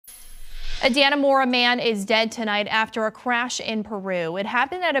A Dannemora man is dead tonight after a crash in Peru. It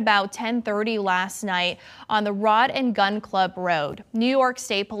happened at about 10:30 last night on the Rod and Gun Club Road. New York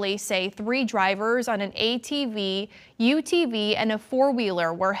State Police say 3 drivers on an ATV, UTV, and a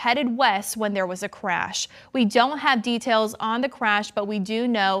 4-wheeler were headed west when there was a crash. We don't have details on the crash, but we do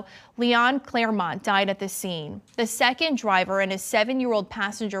know Leon Claremont died at the scene. The second driver and his 7-year-old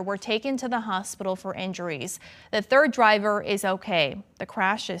passenger were taken to the hospital for injuries. The third driver is okay. The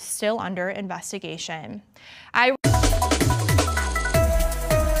crash is still under investigation.